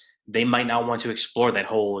have, but they might not want to explore that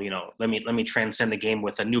whole, let me transcend the game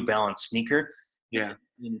with a New Balance sneaker,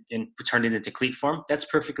 and turn it into cleat form. That's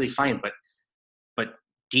perfectly fine. But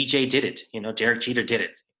DJ did it. Derek Jeter did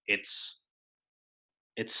it. It's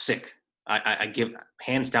sick. I give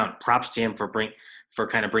hands down props to him for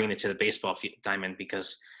kind of bringing it to the baseball diamond,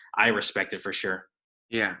 because I respect it for sure.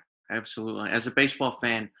 Yeah, absolutely. As a baseball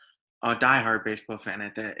fan, a diehard baseball fan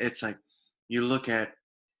at that, it's like you look at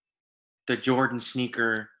the Jordan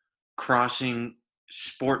sneaker crossing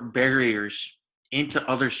sport barriers into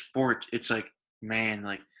other sports. It's like, man,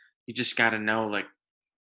 like you just got to know, like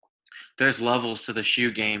there's levels to the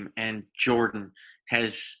shoe game, and Jordan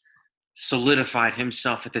has solidified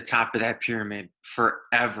himself at the top of that pyramid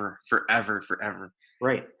forever.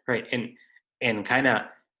 Right. And kind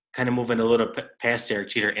of moving a little past Derek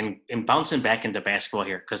Jeter and bouncing back into basketball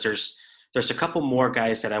here, because there's a couple more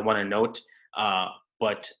guys that I want to note,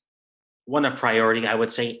 but one of priority, I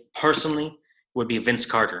would say personally, would be Vince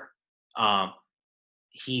Carter.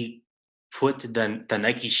 He put the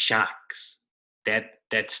Nike Shocks,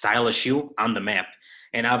 that style of shoe, on the map.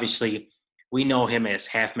 And obviously, we know him as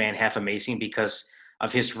half man, half amazing because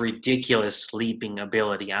of his ridiculous leaping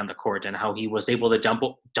ability on the court and how he was able to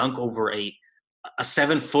dunk over a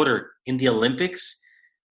 7-footer in the Olympics.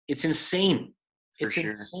 It's insane. It's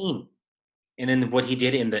insane. And then what he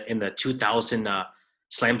did in the 2000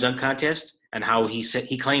 slam dunk contest, and how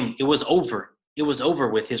he claimed it was over. It was over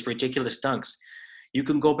with his ridiculous dunks. You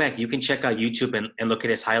can go back. You can check out YouTube and look at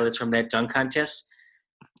his highlights from that dunk contest.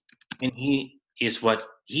 And he's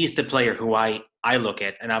the player who I look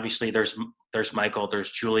at. And obviously there's Michael,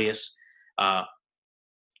 there's Julius,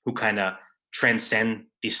 who kind of transcend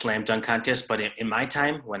the slam dunk contest. But in my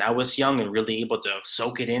time, when I was young and really able to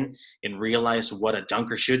soak it in and realize what a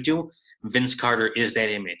dunker should do, Vince Carter is that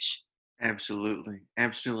image. Absolutely.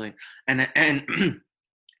 And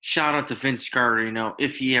shout out to Vince Carter,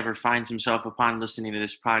 if he ever finds himself upon listening to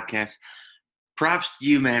this podcast. Props to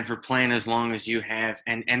you, man, for playing as long as you have,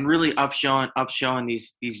 and really upshowing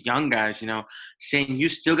these young guys, saying you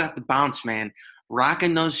still got the bounce, man.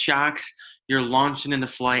 Rocking those shocks, you're launching into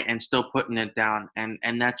flight and still putting it down,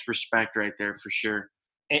 and that's respect right there for sure.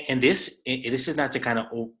 And this is not to kind of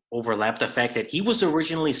overlap the fact that he was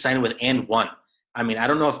originally signed with And One. I mean, I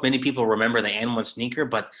don't know if many people remember the And One sneaker,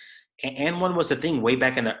 but And One was a thing way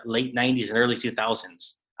back in the late 90s and early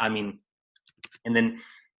 2000s. I mean, and then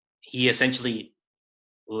he essentially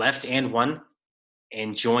left And One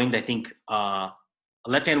and joined, I think,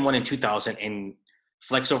 left And One in 2000 and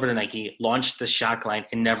flexed over to Nike, launched the Shock line,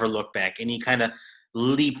 and never looked back. And he kind of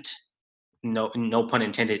leaped, no pun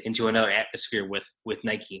intended, into another atmosphere with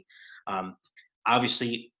Nike.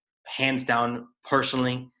 Obviously, hands down,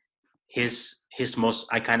 personally, his most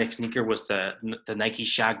iconic sneaker was the Nike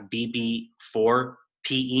Shock BB4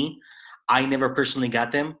 PE. I never personally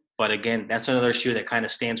got them, but again, that's another shoe that kind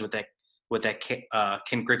of stands with that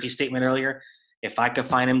Ken Griffey statement earlier. If I could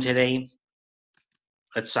find him today,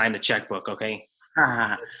 let's sign the checkbook, okay?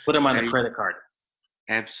 Put him on the credit card.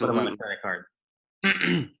 Put him on the Absolutely. credit card.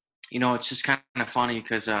 It's just kind of funny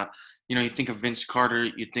because, you think of Vince Carter,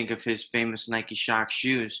 you think of his famous Nike Shock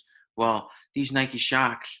shoes. Well, these Nike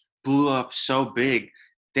Shocks blew up so big,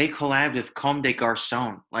 they collabed with Comme des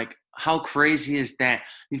Garçons. Like, how crazy is that?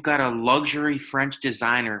 You've got a luxury French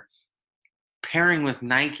designer pairing with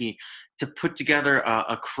Nike to put together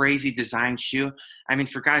a crazy design shoe. I mean,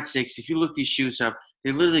 for God's sakes, if you look these shoes up,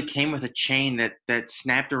 they literally came with a chain that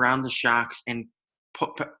snapped around the shocks and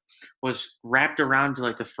was wrapped around to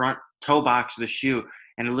like the front toe box of the shoe,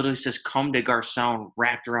 and it literally says Comme des Garçons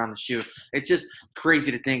wrapped around the shoe. It's just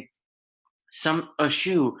crazy to think a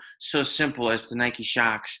shoe so simple as the Nike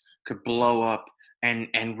Shocks could blow up and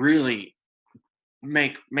really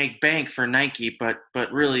make bank for Nike, but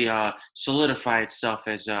really solidify itself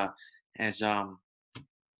as a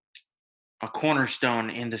cornerstone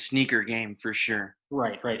in the sneaker game for sure.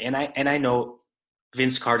 Right. And I know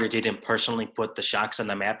Vince Carter didn't personally put the Shocks on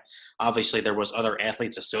the map. Obviously, there was other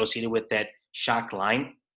athletes associated with that Shock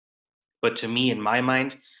line, but to me, in my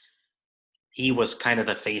mind, he was kind of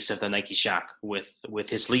the face of the Nike Shock with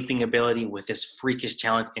his leaping ability, with his freakish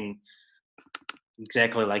talent, and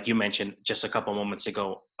exactly like you mentioned just a couple moments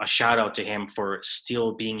ago, a shout out to him for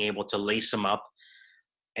still being able to lace him up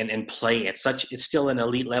and play at it's still an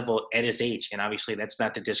elite level at his age. And obviously that's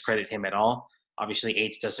not to discredit him at all. Obviously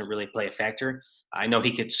age doesn't really play a factor. I know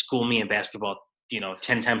he could school me in basketball,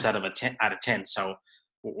 10 times out of 10. So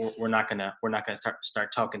we're not gonna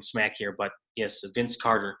start talking smack here, but yes, Vince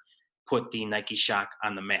Carter put the Nike Shock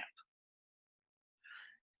on the map.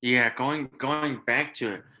 Yeah, going back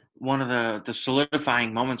to it, one of the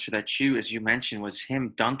solidifying moments for that shoe, as you mentioned, was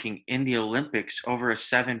him dunking in the Olympics over a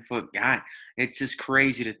 7-foot guy. It's just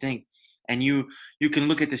crazy to think. And you can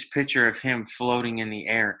look at this picture of him floating in the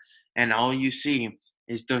air, and all you see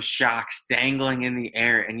is those shocks dangling in the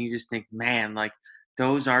air, and you just think, man, like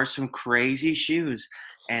those are some crazy shoes.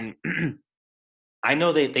 And I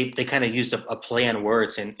know they kind of used a play on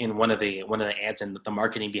words in one of the ads and the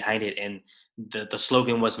marketing behind it, and the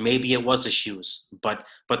slogan was maybe it was the shoes, but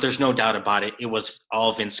there's no doubt about it. It was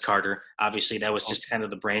all Vince Carter. Obviously, that was just kind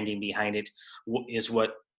of the branding behind it is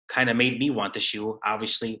what kind of made me want the shoe.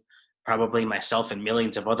 Obviously, probably myself and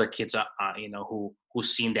millions of other kids, who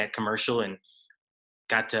seen that commercial and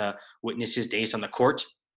got to witness his days on the court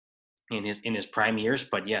in his prime years.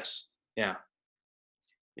 But yes, yeah.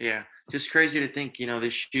 yeah, just crazy to think,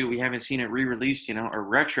 this shoe, we haven't seen it re-released, or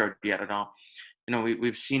retro yet at all.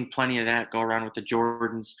 We've seen plenty of that go around with the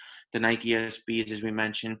Jordans, the Nike SBs, as we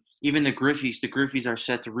mentioned. Even the Griffeys. The Griffeys are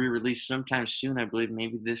set to re-release sometime soon, I believe,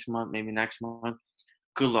 maybe this month, maybe next month.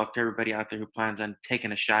 Good luck to everybody out there who plans on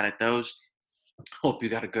taking a shot at those. Hope you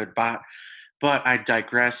got a good bot. But I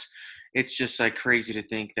digress. It's just like crazy to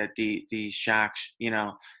think that these Shocks,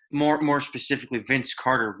 more specifically Vince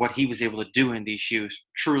Carter, what he was able to do in these shoes,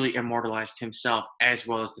 truly immortalized himself as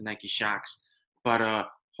well as the Nike Shocks. But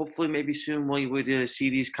hopefully, maybe soon we would see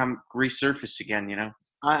these come resurface again.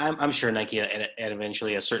 I'm sure Nike at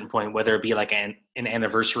eventually a certain point, whether it be like an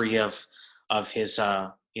anniversary of his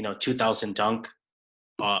 2000 dunk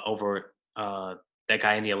over that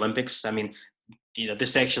guy in the Olympics. I mean,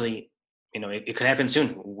 this actually, it could happen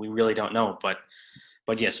soon. We really don't know, but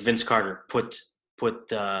yes, Vince Carter put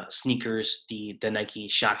the sneakers, the Nike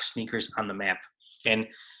Shock sneakers on the map.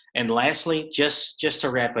 And lastly, just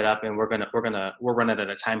to wrap it up, and we're running out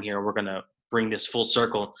of time here. We're gonna bring this full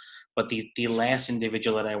circle. But the last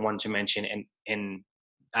individual that I wanted to mention, and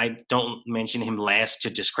I don't mention him last to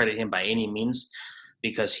discredit him by any means,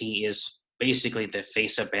 because he is basically the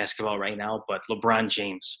face of basketball right now. But LeBron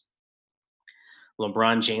James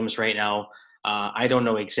right now, I don't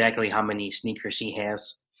know exactly how many sneakers he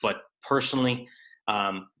has, but personally,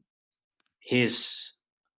 his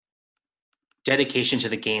dedication to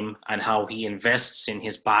the game on how he invests in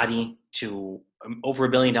his body to over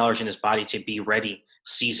 $1 billion in his body to be ready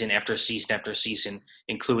season after season after season,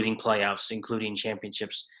 including playoffs, including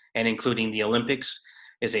championships, and including the Olympics,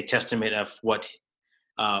 is a testament of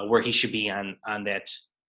where he should be on that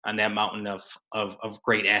mountain of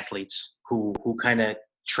great athletes who kind of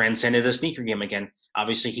transcended the sneaker game again.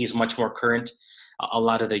 Obviously, he's much more current. A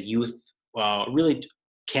lot of the youth really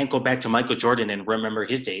can't go back to Michael Jordan and remember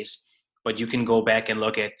his days, but you can go back and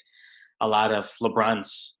look at a lot of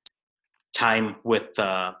LeBron's time with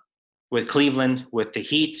Cleveland, with the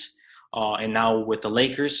Heat, and now with the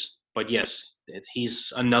Lakers. but yes,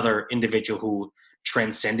 he's another individual who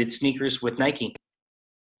transcended sneakers with Nike.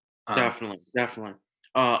 Definitely, definitely.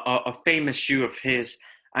 A famous shoe of his,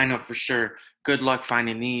 I know for sure. Good luck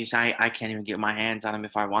finding these. I can't even get my hands on them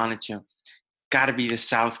if I wanted to. Got to be the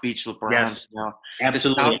South Beach LeBrons. Yes, You know, the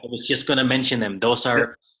absolutely. South. I was just going to mention them. Those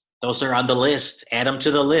The, are on the list. Add them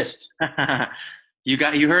to the list. you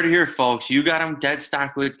heard it here, folks. You got them dead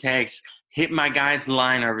stock with tags. Hit my guy's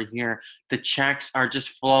line over here. The checks are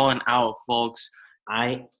just flowing out, folks.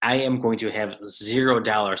 I am going to have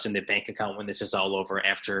 $0 in the bank account when this is all over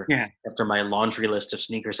Yeah, after my laundry list of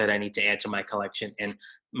sneakers that I need to add to my collection. And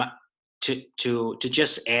my to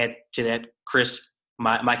just add to that, Chris,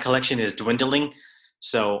 my collection is dwindling,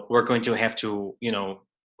 so we're going to have to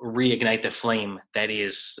reignite the flame that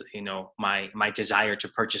is my desire to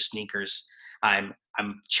purchase sneakers. I'm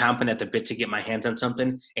chomping at the bit to get my hands on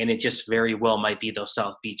something, and it just very well might be those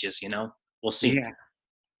South Beaches. We'll see. yeah,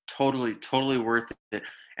 totally, totally worth it.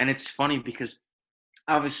 And it's funny because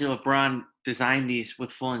obviously LeBron designed these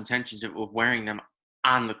with full intentions of wearing them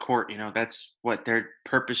on the court. You know, that's what their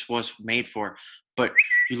purpose was made for. But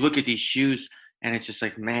you look at these shoes and it's just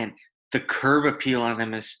like, man, the curb appeal on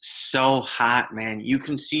them is so hot, man. You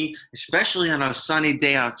can see, especially on a sunny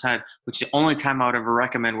day outside, which is the only time I would ever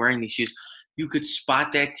recommend wearing these shoes, you could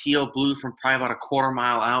spot that teal blue from probably about a quarter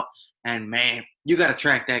mile out. And man, you got to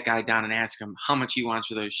track that guy down and ask him how much he wants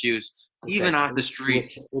for those shoes, even off Exactly. the street.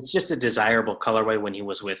 It's just a desirable colorway when he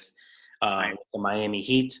was Right. with the Miami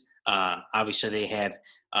Heat. Obviously,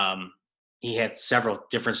 he had several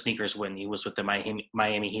different sneakers when he was with the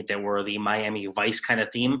Miami Heat that were the Miami Vice kind of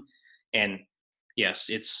theme. And yes,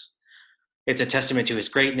 it's a testament to his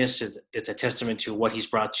greatness. It's a testament to what he's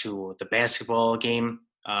brought to the basketball game,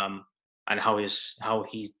 and how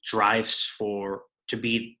he drives to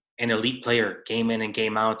be an elite player game in and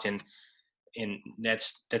game out. And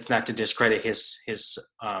that's not to discredit his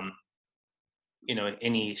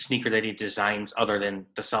any sneaker that he designs other than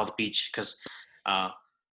the South Beach, because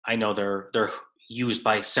I know they're used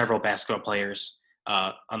by several basketball players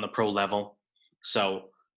on the pro level. So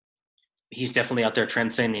he's definitely out there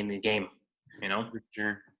transcending the game. For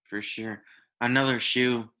sure, for sure. Another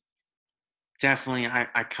shoe, definitely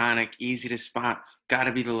iconic, easy to spot. Got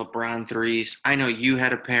to be the LeBron threes. I know you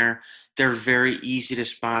had a pair. They're very easy to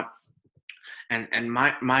spot. And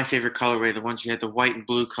my favorite colorway, the ones you had, the white and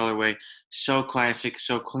blue colorway, so classic,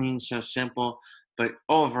 so clean, so simple, but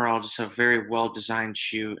overall just a very well designed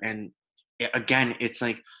shoe. And again, it's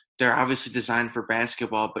like they're obviously designed for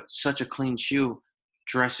basketball, but such a clean shoe.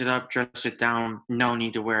 Dress it up, dress it down. No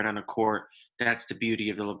need to wear it on the court. That's the beauty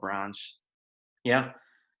of the LeBrons. Yeah,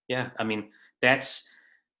 yeah. I mean, that's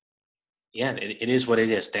yeah. It is what it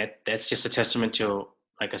is. That's just a testament to,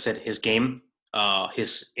 like I said, his game,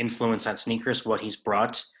 his influence on sneakers, what he's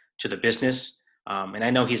brought to the business. And I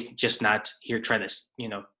know he's just not here trying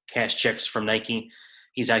to cash checks from Nike.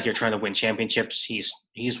 He's out here trying to win championships. He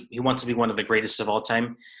wants to be one of the greatest of all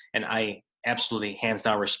time, and I absolutely hands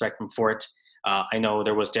down respect him for it. I know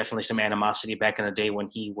there was definitely some animosity back in the day when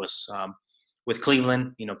he was with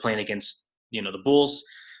Cleveland, playing against the Bulls,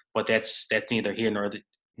 but that's neither here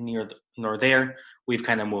nor there. We've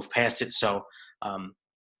kind of moved past it. So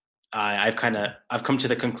I've come to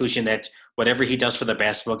the conclusion that whatever he does for the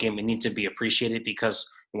basketball game, it needs to be appreciated, because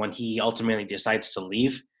when he ultimately decides to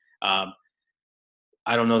leave,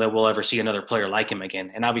 I don't know that we'll ever see another player like him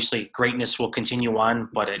again. And obviously, greatness will continue on,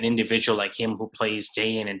 but an individual like him who plays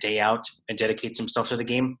day in and day out and dedicates himself to the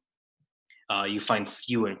game, you find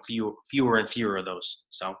fewer and fewer of those.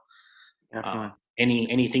 So, Definitely.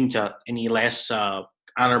 any last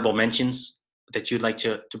honorable mentions that you'd like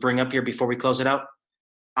to bring up here before we close it out?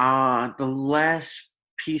 The last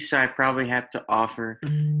piece I probably have to offer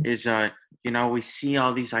is we see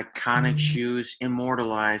all these iconic shoes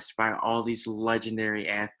immortalized by all these legendary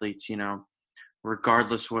athletes,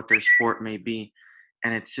 regardless what their sport may be.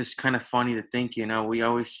 And it's just kind of funny to think, we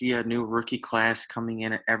always see a new rookie class coming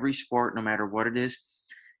in at every sport, no matter what it is.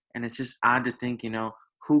 And it's just odd to think,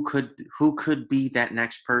 who could be that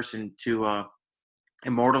next person to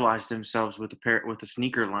immortalize themselves with a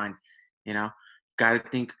sneaker line, you know. Got to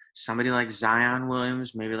think somebody like Zion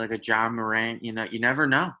Williams, maybe like a John Morant. You never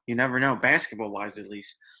know. You never know, basketball wise at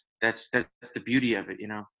least. That's the beauty of it.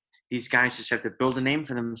 These guys just have to build a name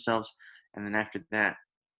for themselves, and then after that,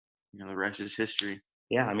 the rest is history.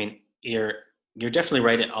 Yeah, I mean, you're definitely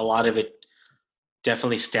right. A lot of it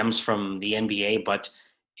definitely stems from the NBA, but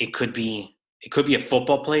it could be a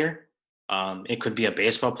football player, it could be a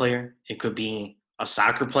baseball player, it could be a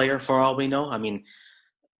soccer player for all we know. I mean,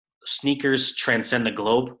 sneakers transcend the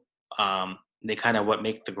globe. They kind of what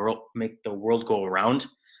make the world go around.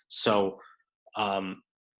 So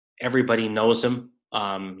everybody knows them.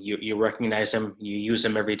 You recognize them. You use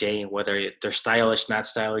them every day, whether they're stylish, not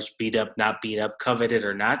stylish, beat up, not beat up, coveted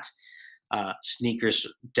or not. Sneakers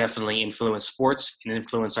definitely influence sports and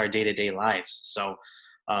influence our day-to-day lives. So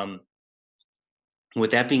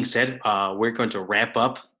with that being said, we're going to wrap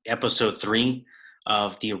up episode 3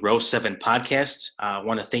 of the Row 7 podcast. I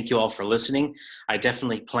want to thank you all for listening. I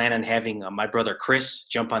definitely plan on having my brother Chris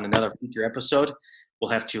jump on another future episode.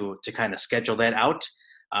 We'll have to kind of schedule that out.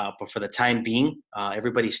 But for the time being,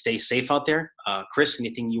 everybody stay safe out there. Chris,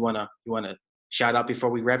 anything you wanna shout out before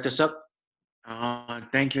we wrap this up?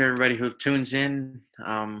 Thank you, everybody who tunes in.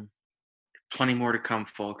 Plenty more to come,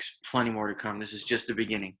 folks. Plenty more to come. This is just the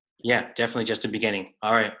beginning. Yeah, definitely just the beginning.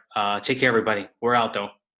 All right. Take care, everybody. We're out, though.